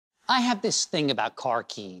I have this thing about car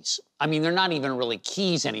keys. I mean, they're not even really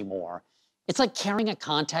keys anymore. It's like carrying a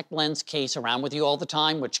contact lens case around with you all the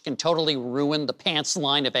time, which can totally ruin the pants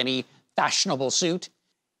line of any fashionable suit.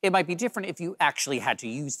 It might be different if you actually had to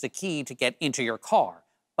use the key to get into your car.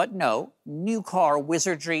 But no, new car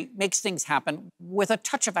wizardry makes things happen with a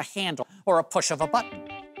touch of a handle or a push of a button.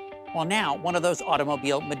 Well, now, one of those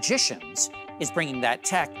automobile magicians is bringing that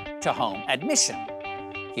tech to home admission.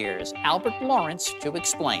 Here's Albert Lawrence to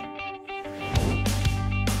explain.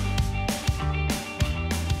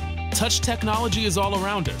 Touch technology is all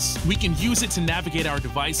around us. We can use it to navigate our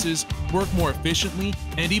devices, work more efficiently,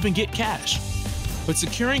 and even get cash. But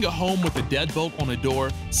securing a home with a deadbolt on a door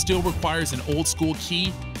still requires an old-school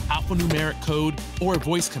key, alphanumeric code, or a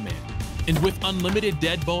voice command. And with unlimited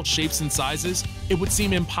deadbolt shapes and sizes, it would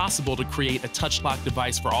seem impossible to create a touch lock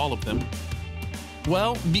device for all of them.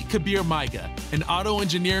 Well, meet Kabir Maiga, an auto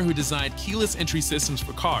engineer who designed keyless entry systems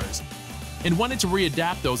for cars and wanted to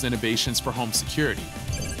readapt those innovations for home security.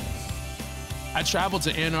 I traveled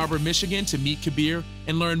to Ann Arbor, Michigan to meet Kabir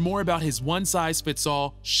and learn more about his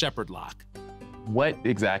one-size-fits-all Shepherd lock. What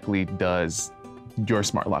exactly does your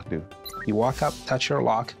smart lock do? You walk up, touch your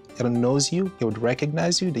lock, it knows you, it would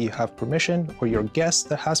recognize you, that you have permission, or your guest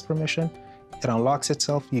that has permission. It unlocks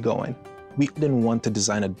itself, you go in. We didn't want to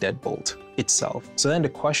design a deadbolt itself. So then the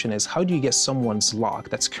question is, how do you get someone's lock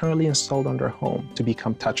that's currently installed on their home to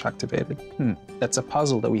become touch activated? That's a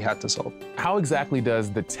puzzle that we had to solve. How exactly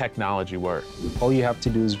does the technology work? All you have to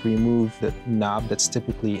do is remove the knob that's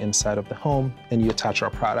typically inside of the home, and you attach our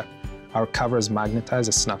product. Our cover is magnetized,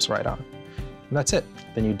 it snaps right on. And that's it.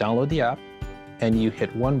 Then you download the app, and you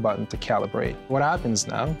hit one button to calibrate. What happens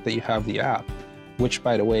now that you have the app, which,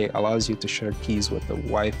 by the way, allows you to share keys with the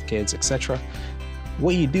wife, kids, etc.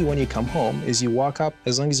 What you do when you come home is you walk up,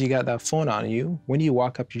 as long as you got that phone on you, when you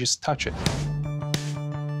walk up, you just touch it.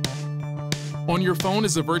 On your phone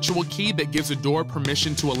is a virtual key that gives a door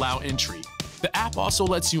permission to allow entry. The app also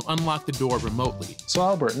lets you unlock the door remotely. So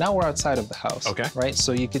Albert, now we're outside of the house, okay, right?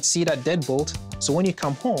 So you could see that deadbolt. So when you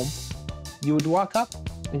come home, you would walk up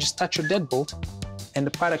and just touch your deadbolt, and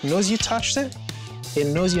the product knows you touched it. It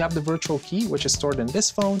knows you have the virtual key, which is stored in this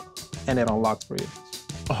phone, and it unlocks for you.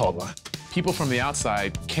 Hold on. People from the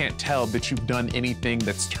outside can't tell that you've done anything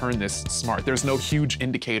that's turned this smart. There's no huge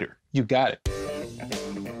indicator. You got it.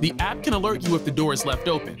 The app can alert you if the door is left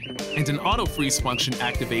open, and an auto freeze function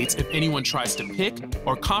activates if anyone tries to pick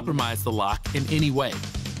or compromise the lock in any way.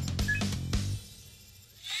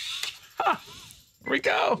 Here we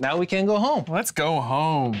go. Now we can go home. Let's go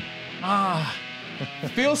home. It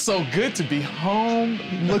feels so good to be home.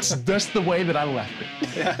 Looks just the way that I left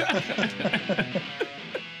it.